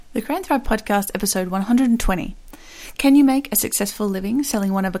The Create and Thrive Podcast, episode 120. Can you make a successful living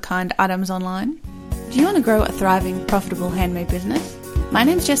selling one-of-a-kind items online? Do you want to grow a thriving, profitable handmade business? My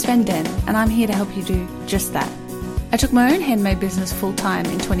name's Jess Van Den, and I'm here to help you do just that. I took my own handmade business full-time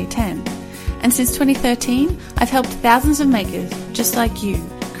in 2010, and since 2013, I've helped thousands of makers just like you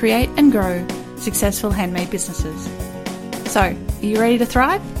create and grow successful handmade businesses. So, are you ready to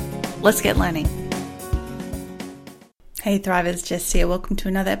thrive? Let's get learning. Hey Thrivers, Jess here. Welcome to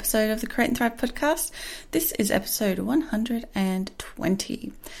another episode of the Create and Thrive podcast. This is episode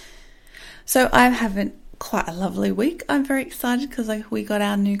 120. So I'm having quite a lovely week. I'm very excited because we got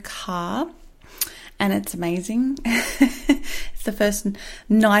our new car and it's amazing. It's the first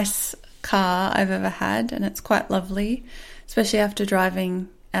nice car I've ever had and it's quite lovely, especially after driving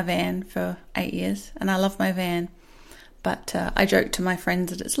a van for 8 years. And I love my van, but I joke to my friends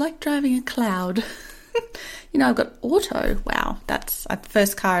that it's like driving a cloud. You know, I've got auto. Wow, that's the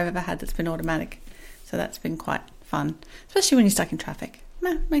first car I've ever had that's been automatic. So that's been quite fun, especially when you're stuck in traffic.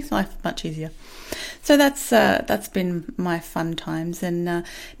 Makes life much easier. So that's been my fun times. And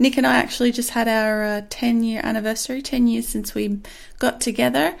Nick and I actually just had our 10-year anniversary, 10 years since we got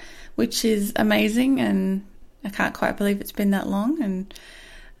together, which is amazing. And I can't quite believe it's been that long. And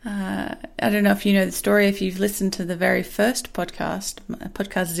I don't know if you know the story, if you've listened to the very first podcast,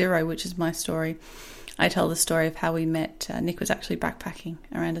 podcast 0, which is my story. I tell the story of how we met. Nick was actually backpacking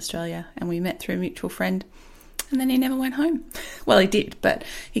around Australia and we met through a mutual friend and then he never went home. Well, he did, but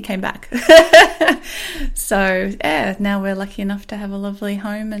he came back. So, yeah, now we're lucky enough to have a lovely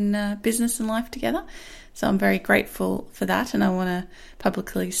home and business and life together. So I'm very grateful for that. And I want to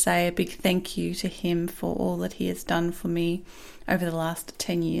publicly say a big thank you to him for all that he has done for me over the last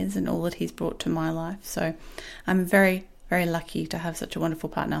 10 years and all that he's brought to my life. So I'm very, very lucky to have such a wonderful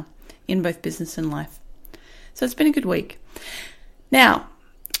partner in both business and life. So it's been a good week. Now,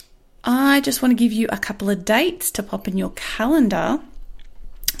 I just want to give you a couple of dates to pop in your calendar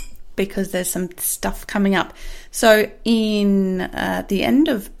because there's some stuff coming up. So at the end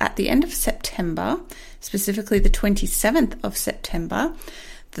of September, specifically the 27th of September,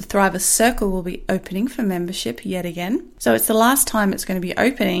 the Thriver Circle will be opening for membership yet again. So it's the last time it's going to be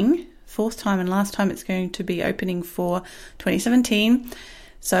opening, fourth time and last time it's going to be opening for 2017.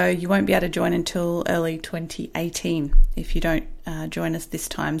 So you won't be able to join until early 2018 if you don't join us this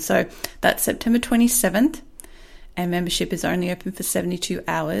time. So that's September 27th and membership is only open for 72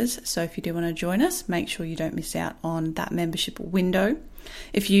 hours. So if you do want to join us, make sure you don't miss out on that membership window.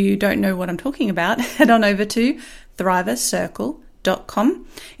 If you don't know what I'm talking about, head on over to thrivercircle.com.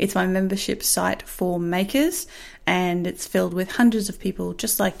 It's my membership site for makers and it's filled with hundreds of people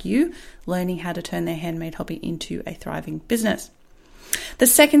just like you learning how to turn their handmade hobby into a thriving business. The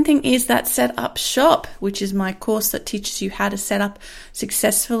second thing is that Set Up Shop, which is my course that teaches you how to set up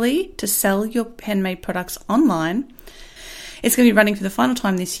successfully to sell your handmade products online. It's going to be running for the final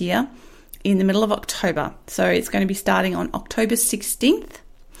time this year in the middle of October. So it's going to be starting on October 16th.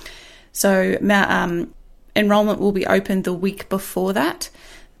 So enrollment will be open the week before that,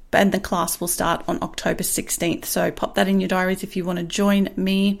 and the class will start on October 16th. So pop that in your diaries if you want to join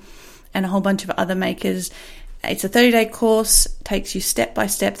me and a whole bunch of other makers. It's a 30-day course, takes you step by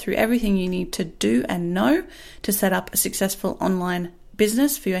step through everything you need to do and know to set up a successful online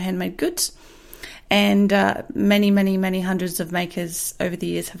business for your handmade goods. And many hundreds of makers over the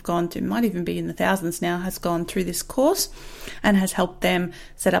years have gone through, might even be in the thousands now, has gone through this course and has helped them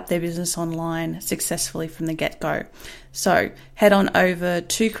set up their business online successfully from the get-go. So head on over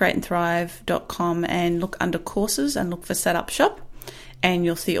to createandthrive.com and look under courses and look for Set Up Shop. And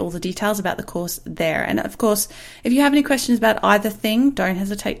you'll see all the details about the course there. And of course, if you have any questions about either thing, don't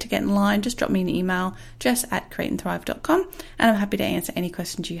hesitate to get in line. Just drop me an email, jess@createandthrive.com, and I'm happy to answer any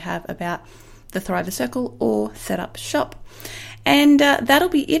questions you have about the Thriver Circle or Set Up Shop. And that'll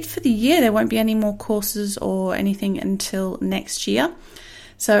be it for the year. There won't be any more courses or anything until next year.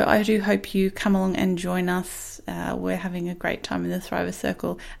 So I do hope you come along and join us. We're having a great time in the Thriver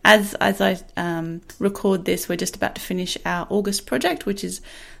Circle. As I record this, we're just about to finish our August project, which is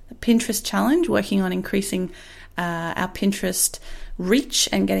the Pinterest challenge, working on increasing our Pinterest reach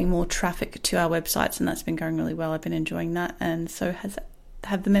and getting more traffic to our websites. And that's been going really well. I've been enjoying that. And so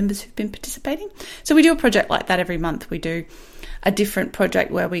have the members who've been participating. So we do a project like that every month. We do a different project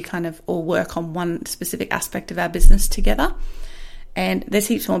where we kind of all work on one specific aspect of our business together. And there's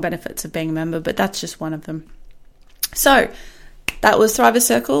heaps more benefits of being a member, but that's just one of them. So that was Thriver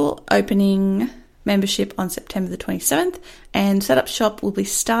Circle opening membership on September the 27th, and Set Up Shop will be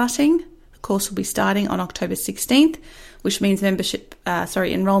starting. The course will be starting on October 16th, which means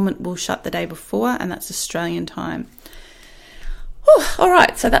enrollment will shut the day before, and that's Australian time. Whew, all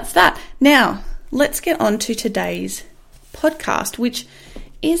right, so that's that. Now, let's get on to today's podcast, which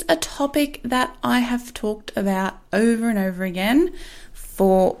is a topic that I have talked about over and over again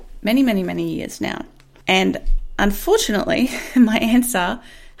for many, many, many years now. And unfortunately, my answer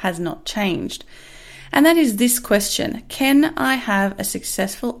has not changed. And that is this question: can I have a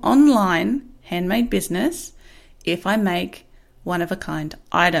successful online handmade business if I make one-of-a-kind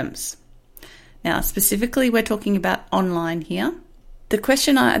items? Now, specifically, we're talking about online here.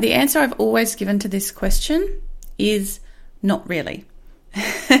 The answer I've always given to this question is not really.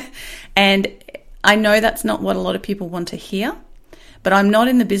 And I know that's not what a lot of people want to hear, but I'm not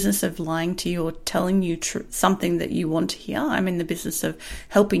in the business of lying to you or telling you something that you want to hear. I'm in the business of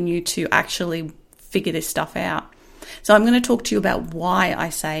helping you to actually figure this stuff out. So I'm going to talk to you about why I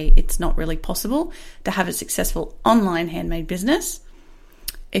say it's not really possible to have a successful online handmade business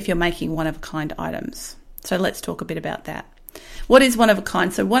if you're making one-of-a-kind items. So let's talk a bit about that. What is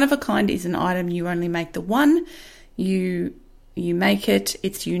one-of-a-kind? So one-of-a-kind is an item you only make the one. You make it,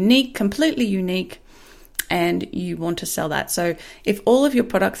 it's unique, completely unique, and you want to sell that. So if all of your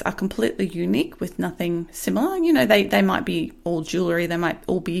products are completely unique with nothing similar, they might be all jewelry, they might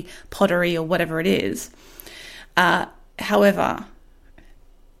all be pottery or whatever it is. However,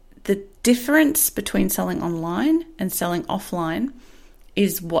 the difference between selling online and selling offline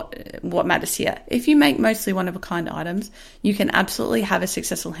is what matters here. If you make mostly one-of-a-kind items, you can absolutely have a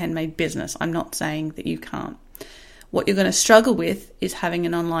successful handmade business. I'm not saying that you can't. What you're going to struggle with is having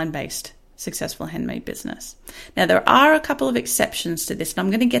an online-based successful handmade business. Now, there are a couple of exceptions to this, and I'm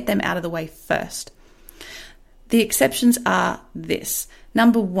going to get them out of the way first. The exceptions are this.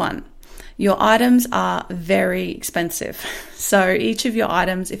 Number one, your items are very expensive. So each of your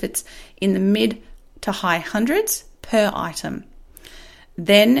items, if it's in the mid to high hundreds per item,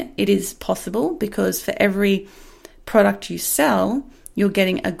 then it is possible, because for every product you sell, you're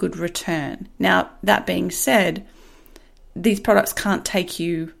getting a good return. Now, that being said, these products can't take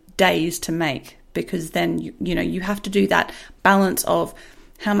you days to make, because then you have to do that balance of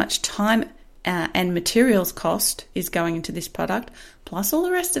how much time and materials cost is going into this product, plus all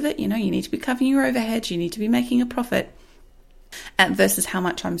the rest of it. You need to be covering your overheads, you need to be making a profit, versus how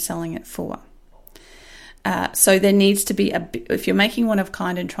much I'm selling it for. So there needs to be if you're making one of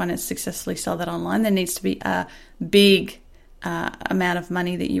kind and trying to successfully sell that online, there needs to be a big amount of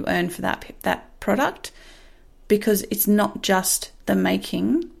money that you earn for that product, because it's not just the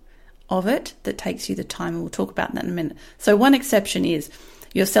making of it that takes you the time, and we'll talk about that in a minute. So one exception is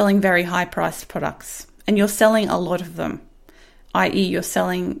you're selling very high priced products, and you're selling a lot of them, i.e. you're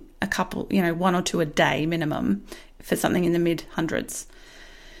selling a couple, one or two a day minimum for something in the mid hundreds.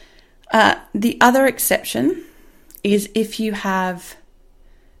 The other exception is if you have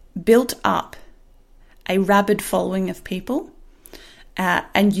built up a rabid following of people,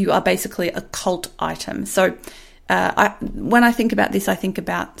 and you are basically a cult item. So when I think about this, I think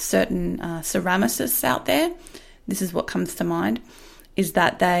about certain ceramicists out there. This is what comes to mind, is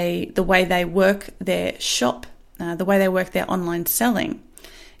that the way they work their shop, the way they work their online selling,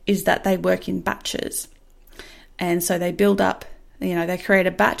 is that they work in batches. And so they build up, they create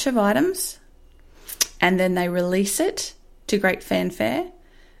a batch of items, and then they release it to great fanfare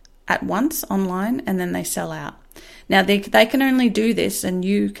at once online, and then they sell out. Now, they can only do this, and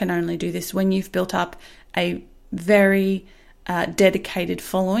you can only do this, when you've built up a very dedicated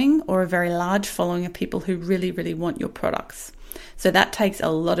following, or a very large following of people who really, really want your products. So that takes a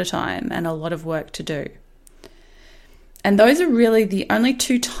lot of time and a lot of work to do. And those are really the only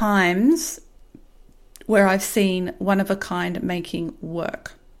two times where I've seen one-of-a-kind making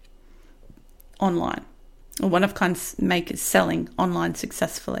work online, or one-of-a-kind makers selling online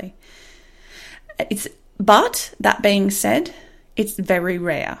successfully. But that being said, it's very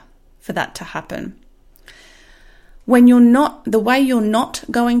rare for that to happen. The way you're not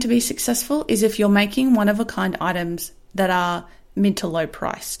going to be successful is if you're making one-of-a-kind items that are mid to low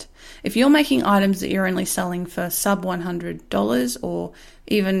priced. If you're making items that you're only selling for sub $100 or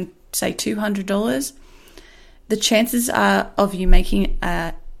even say $200, the chances of you making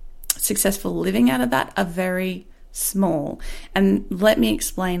a successful living out of that are very small. And let me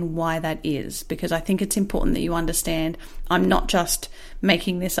explain why that is, because I think it's important that you understand I'm not just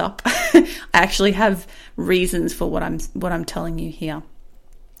making this up. I actually have reasons for what I'm telling you here.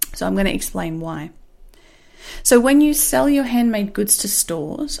 So I'm going to explain why. So when you sell your handmade goods to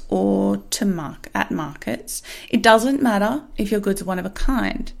stores or at markets, it doesn't matter if your goods are one of a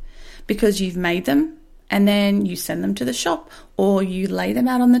kind, because you've made them and then you send them to the shop, or you lay them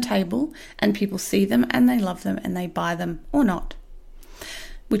out on the table and people see them and they love them and they buy them or not,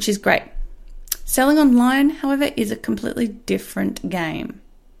 which is great. Selling online, however, is a completely different game,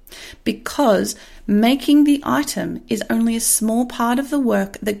 because making the item is only a small part of the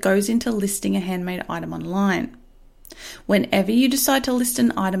work that goes into listing a handmade item online. Whenever you decide to list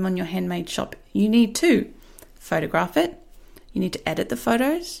an item on your handmade shop, you need to photograph it, you need to edit the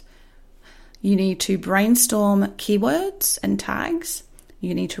photos, you need to brainstorm keywords and tags,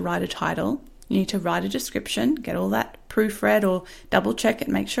 you need to write a title, you need to write a description, get all that proofread or double check it,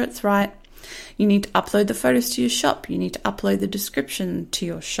 make sure it's right. You need to upload the photos to your shop. You need to upload the description to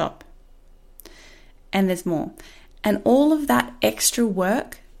your shop. And there's more. And all of that extra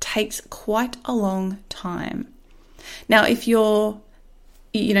work takes quite a long time. Now, if you've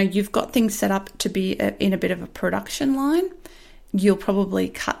got things set up to be in a bit of a production line, you'll probably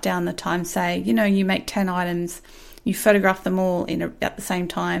cut down the time. Say, you make 10 items, you photograph them all at the same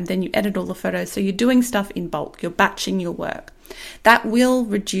time, then you edit all the photos. So you're doing stuff in bulk, you're batching your work. That will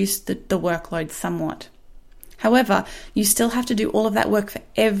reduce the workload somewhat. However, you still have to do all of that work for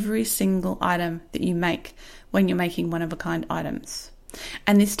every single item that you make when you're making one-of-a-kind items.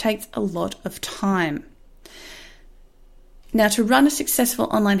 And this takes a lot of time. Now, to run a successful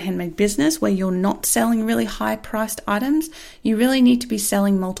online handmade business where you're not selling really high-priced items, you really need to be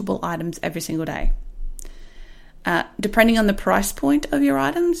selling multiple items every single day. Depending on the price point of your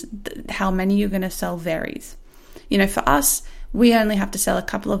items, how many you're going to sell varies. For us, we only have to sell a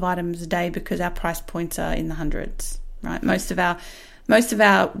couple of items a day because our price points are in the hundreds, right? Most of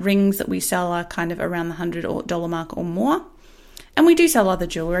our rings that we sell are kind of around the $100 mark or more. And we do sell other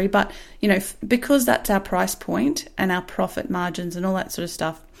jewelry, but, because that's our price point and our profit margins and all that sort of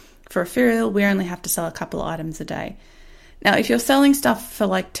stuff, for Ethereal, we only have to sell a couple of items a day. Now, if you're selling stuff for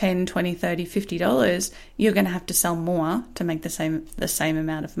like $10, $20, $30, $50, you're going to have to sell more to make the same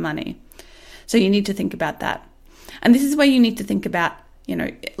amount of money. So you need to think about that. And this is where you need to think about,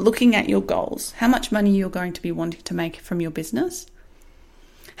 looking at your goals, how much money you're going to be wanting to make from your business,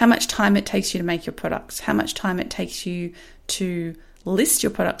 how much time it takes you to make your products, how much time it takes you to list your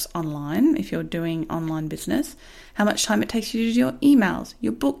products online if you're doing online business, how much time it takes you to do your emails,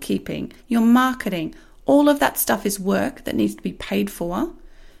 your bookkeeping, your marketing. All of that stuff is work that needs to be paid for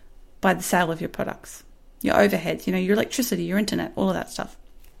by the sale of your products, your overheads, your electricity, your internet, all of that stuff.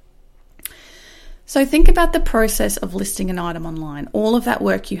 So think about the process of listing an item online, all of that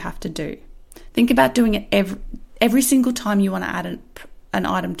work you have to do. Think about doing it every single time you want to add an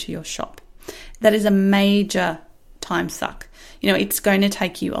item to your shop. That is a major time suck. It's going to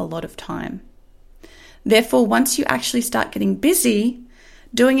take you a lot of time. Therefore, once you actually start getting busy,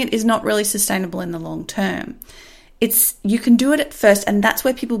 doing it is not really sustainable in the long term. You can do it at first, and that's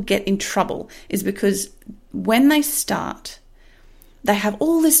where people get in trouble, is because when they start, they have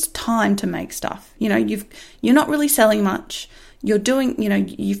all this time to make stuff. You're not really selling much. You're doing,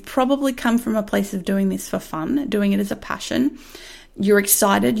 you've probably come from a place of doing this for fun, doing it as a passion. You're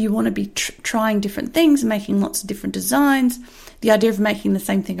excited. You want to be trying different things, making lots of different designs. The idea of making the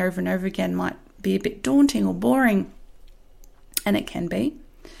same thing over and over again might be a bit daunting or boring, and it can be.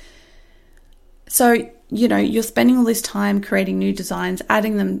 So, you're spending all this time creating new designs,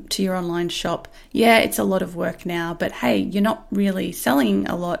 adding them to your online shop. Yeah, it's a lot of work now, but hey, you're not really selling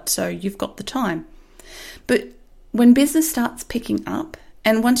a lot, so you've got the time. But when business starts picking up,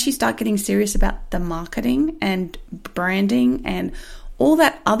 and once you start getting serious about the marketing and branding and all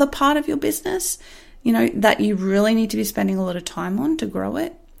that other part of your business, that you really need to be spending a lot of time on to grow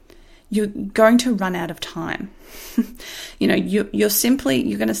it, you're going to run out of time. You're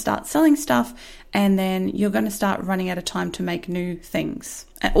going to start selling stuff, and then you're going to start running out of time to make new things,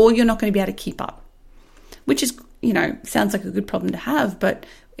 or you're not going to be able to keep up, which is, sounds like a good problem to have, but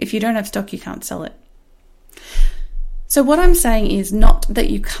if you don't have stock, you can't sell it. So what I'm saying is not that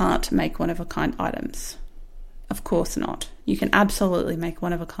you can't make one-of-a-kind items. Of course not. You can absolutely make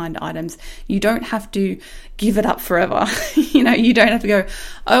one-of-a-kind items. You don't have to give it up forever. You don't have to go,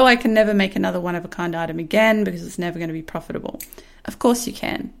 I can never make another one-of-a-kind item again because it's never going to be profitable. Of course you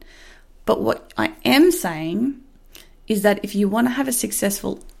can. But what I am saying is that if you want to have a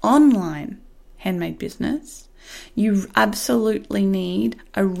successful online handmade business, you absolutely need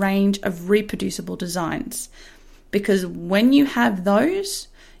a range of reproducible designs. Because when you have those,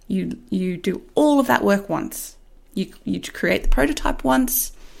 you do all of that work once. You create the prototype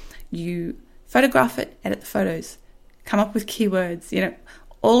once, you photograph it, edit the photos, come up with keywords,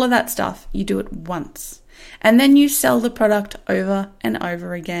 all of that stuff, you do it once. And then you sell the product over and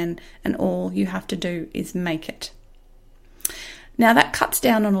over again, and all you have to do is make it. Now that cuts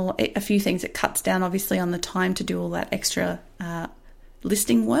down on a few things. It cuts down obviously on the time to do all that extra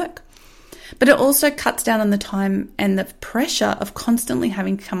listing work. But it also cuts down on the time and the pressure of constantly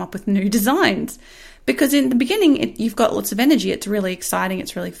having to come up with new designs. Because in the beginning, you've got lots of energy. It's really exciting.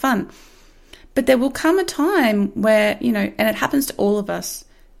 It's really fun. But there will come a time where, and it happens to all of us,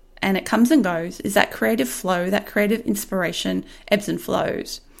 and it comes and goes, is that creative flow, that creative inspiration ebbs and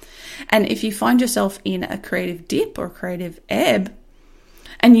flows. And if you find yourself in a creative dip or a creative ebb,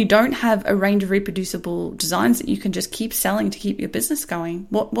 and you don't have a range of reproducible designs that you can just keep selling to keep your business going,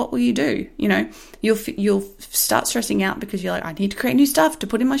 what will you do? You'll start stressing out because you're like, I need to create new stuff to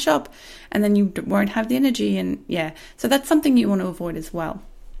put in my shop, and then you won't have the energy. And so that's something you want to avoid as well.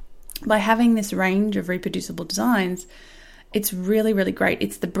 By having this range of reproducible designs, it's really, really great.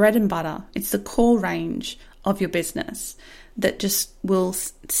 It's the bread and butter. It's the core range of your business that just will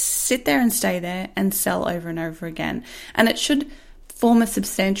sit there and stay there and sell over and over again. And it should form a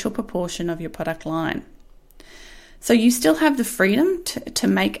substantial proportion of your product line. So you still have the freedom to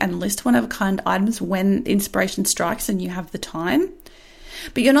make and list one-of-a-kind items when inspiration strikes and you have the time.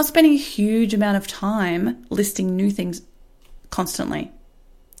 But you're not spending a huge amount of time listing new things constantly.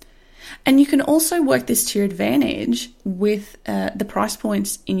 And you can also work this to your advantage with the price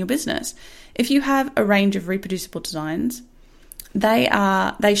points in your business. If you have a range of reproducible designs,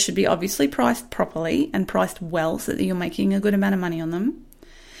 they should be obviously priced properly and priced well so that you're making a good amount of money on them.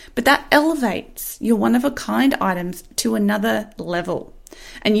 But that elevates your one-of-a-kind items to another level.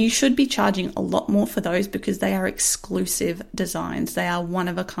 And you should be charging a lot more for those because they are exclusive designs. They are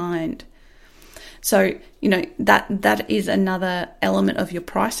one-of-a-kind. So, that is another element of your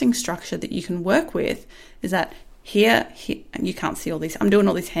pricing structure that you can work with, is that here you can't see all these. I'm doing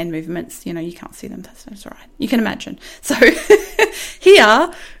all these hand movements. You can't see them. That's all right. You can imagine. So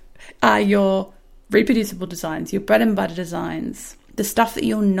here are your reproducible designs, your bread and butter designs, the stuff that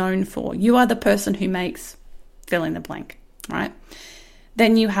you're known for. You are the person who makes fill in the blank, right?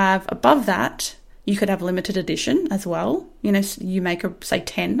 Then you have above that, you could have limited edition as well. You make, say,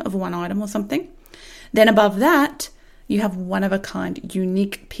 10 of one item or something. Then above that, you have one-of-a-kind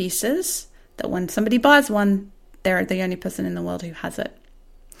unique pieces that when somebody buys one, they're the only person in the world who has it.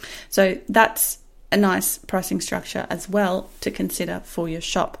 So that's a nice pricing structure as well to consider for your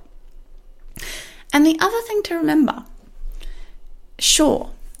shop. And the other thing to remember, sure,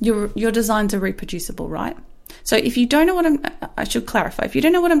 your designs are reproducible, right? So if you don't know I should clarify, if you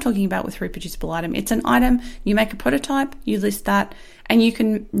don't know what I'm talking about with reproducible item, it's an item, you make a prototype, you list that, and you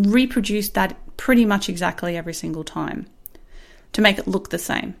can reproduce that pretty much exactly every single time to make it look the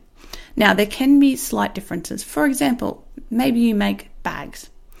same. Now, there can be slight differences. For example, maybe you make bags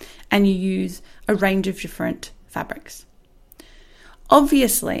and you use a range of different fabrics.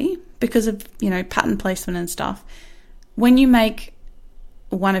 Obviously, because of, pattern placement and stuff, when you make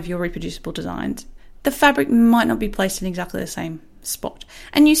one of your reproducible designs, the fabric might not be placed in exactly the same spot.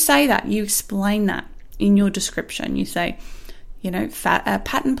 And you say that, you explain that in your description. You say,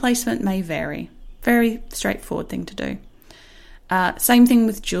 pattern placement may vary. Very straightforward thing to do. Same thing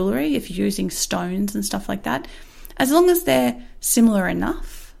with jewelry. If you're using stones and stuff like that, as long as they're similar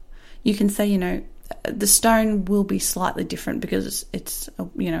enough, you can say, the stone will be slightly different because it's a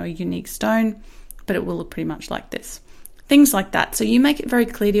unique stone, but it will look pretty much like this. Things like that. So you make it very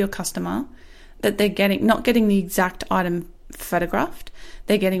clear to your customer that they're not getting the exact item photographed.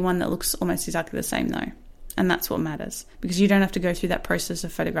 They're getting one that looks almost exactly the same though. And that's what matters, because you don't have to go through that process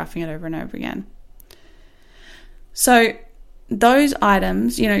of photographing it over and over again. So those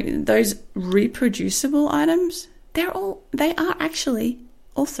items, those reproducible items, they are actually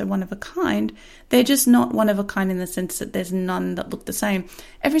also one of a kind. They're just not one of a kind in the sense that there's none that look the same.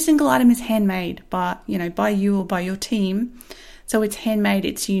 Every single item is handmade by you or by your team. So it's handmade,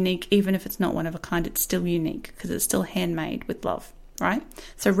 it's unique. Even if it's not one of a kind, it's still unique because it's still handmade with love, right?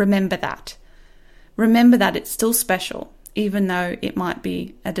 So remember that. Remember that it's still special, even though it might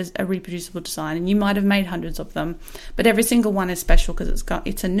be a reproducible design and you might have made hundreds of them, but every single one is special because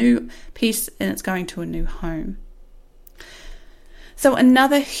it's a new piece and it's going to a new home. So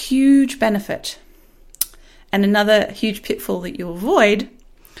another huge benefit and another huge pitfall that you avoid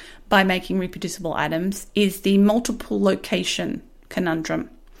by making reproducible items is the multiple location conundrum.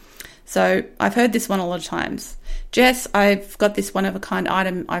 So I've heard this one a lot of times. Jess, I've got this one-of-a-kind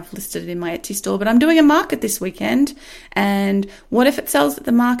item. I've listed it in my Etsy store, but I'm doing a market this weekend. And what if it sells at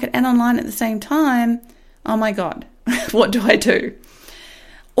the market and online at the same time? Oh my God, what do I do?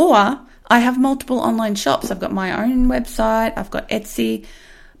 Or I have multiple online shops. I've got my own website. I've got Etsy,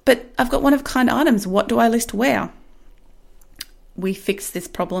 but I've got one-of-a-kind items. What do I list where? We fix this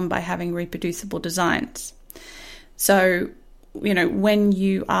problem by having reproducible designs. So when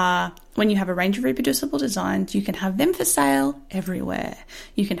you have a range of reproducible designs, you can have them for sale everywhere.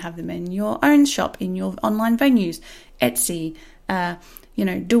 You can have them in your own shop, in your online venues, Etsy,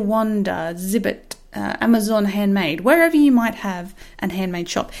 Dewanda, Zibbit, Amazon Handmade, wherever you might have an handmade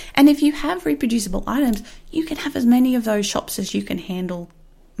shop. And if you have reproducible items, you can have as many of those shops as you can handle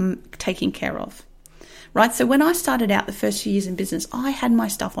taking care of. Right? So when I started out the first few years in business, I had my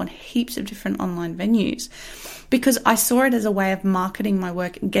stuff on heaps of different online venues because I saw it as a way of marketing my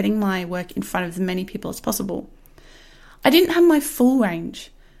work and getting my work in front of as many people as possible. I didn't have my full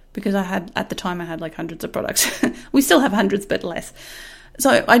range because at the time I had like hundreds of products. We still have hundreds, but less.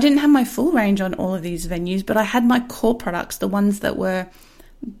 So I didn't have my full range on all of these venues, but I had my core products, the ones that were,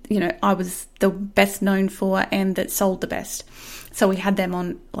 I was the best known for and that sold the best. So we had them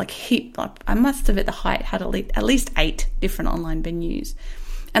on I must have at the height had at least 8 different online venues.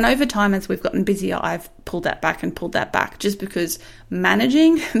 And over time, as we've gotten busier, I've pulled that back just because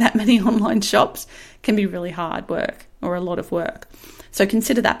managing that many online shops can be really hard work or a lot of work. So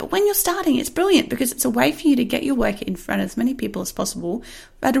consider that. But when you're starting, it's brilliant because it's a way for you to get your work in front of as many people as possible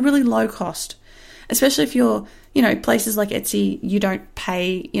at a really low cost. Especially if you're, places like Etsy, you don't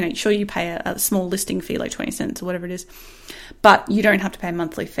pay, sure you pay a small listing fee, like 20 cents or whatever it is, but you don't have to pay a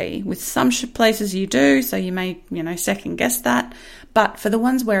monthly fee. With some places you do, so you may, second guess that. But for the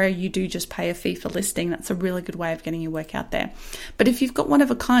ones where you do just pay a fee for listing, that's a really good way of getting your work out there. But if you've got one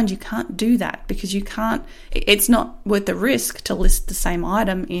of a kind, you can't do that because it's not worth the risk to list the same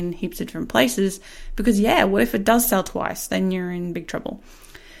item in heaps of different places because, what if it does sell twice? Then you're in big trouble.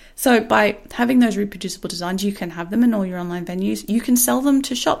 So by having those reproducible designs, you can have them in all your online venues. You can sell them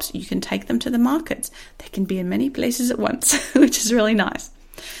to shops. You can take them to the markets. They can be in many places at once, which is really nice.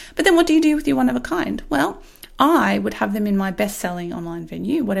 But then what do you do with your one of a kind? Well, I would have them in my best-selling online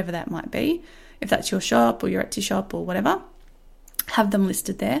venue, whatever that might be. If that's your shop or your Etsy shop or whatever, have them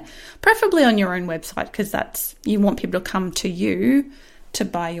listed there, preferably on your own website because you want people to come to you to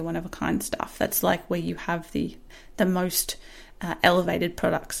buy your one of a kind stuff. That's like where you have the most elevated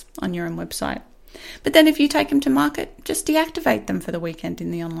products on your own website. But then if you take them to market, just deactivate them for the weekend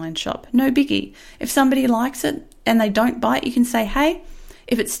in the online shop. No biggie. If somebody likes it and they don't buy it, you can say, hey,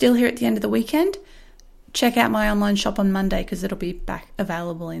 if it's still here at the end of the weekend, check out my online shop on Monday because it'll be back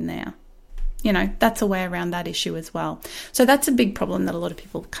available in there. That's a way around that issue as well. So that's a big problem that a lot of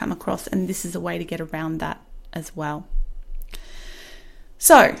people come across, and this is a way to get around that as well.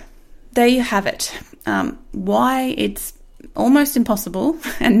 So there you have it. Why it's almost impossible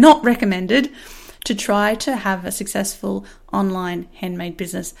and not recommended to try to have a successful online handmade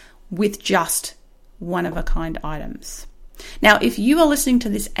business with just one-of-a-kind items. Now, if you are listening to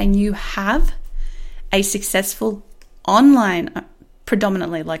this and you have a successful online,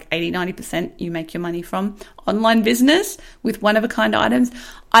 predominantly like 80-90% you make your money from online business with one-of-a-kind items,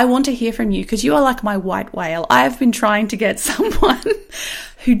 I want to hear from you because you are like my white whale. I have been trying to get someone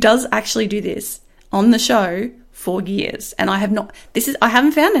who does actually do this on the show for years, and I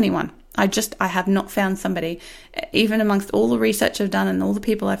haven't found anyone. I have not found somebody, even amongst all the research I've done and all the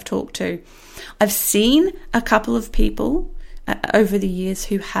people I've talked to. I've seen a couple of people over the years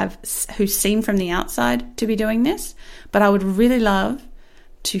who seem from the outside to be doing this, but I would really love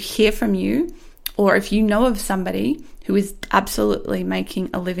to hear from you, or if you know of somebody who is absolutely making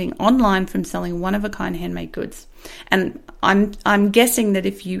a living online from selling one-of-a-kind handmade goods. And I'm guessing that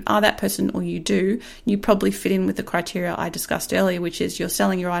if you are that person or you do, you probably fit in with the criteria I discussed earlier, which is you're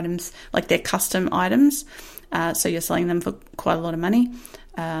selling your items like they're custom items. So you're selling them for quite a lot of money.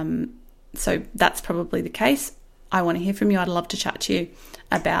 So that's probably the case. I want to hear from you. I'd love to chat to you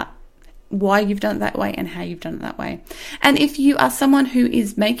about why you've done it that way and how you've done it that way. And if you are someone who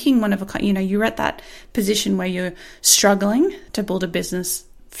is making one of a kind, you're at that position where you're struggling to build a business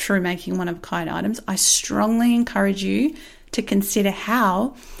through making one of a kind items, I strongly encourage you to consider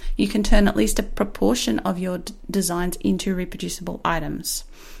how you can turn at least a proportion of your designs into reproducible items,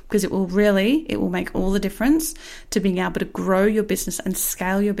 because it will make all the difference to being able to grow your business and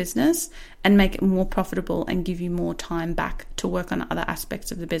scale your business and make it more profitable and give you more time back to work on other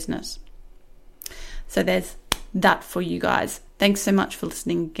aspects of the business. So there's that for you guys. Thanks so much for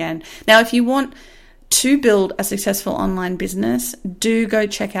listening again. Now, if you want to build a successful online business, do go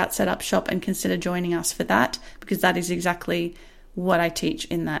check out Set Up Shop and consider joining us for that, because that is exactly what I teach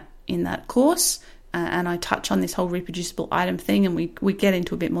in that course. And I touch on this whole reproducible item thing, and we get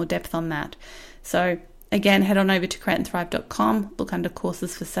into a bit more depth on that. So again, head on over to createandthrive.com, look under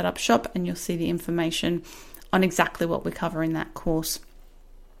courses for Set Up Shop, and you'll see the information on exactly what we cover in that course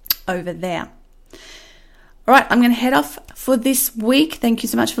over there. All right, I'm going to head off for this week. Thank you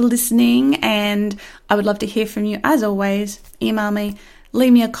so much for listening, and I would love to hear from you. As always, email me,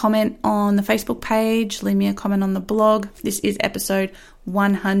 leave me a comment on the Facebook page, leave me a comment on the blog. This is episode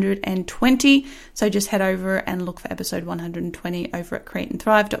 120, so just head over and look for episode 120 over at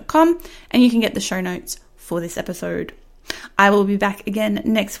createandthrive.com, and you can get the show notes for this episode. I will be back again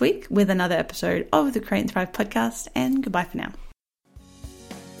next week with another episode of the Create and Thrive podcast, and goodbye for now.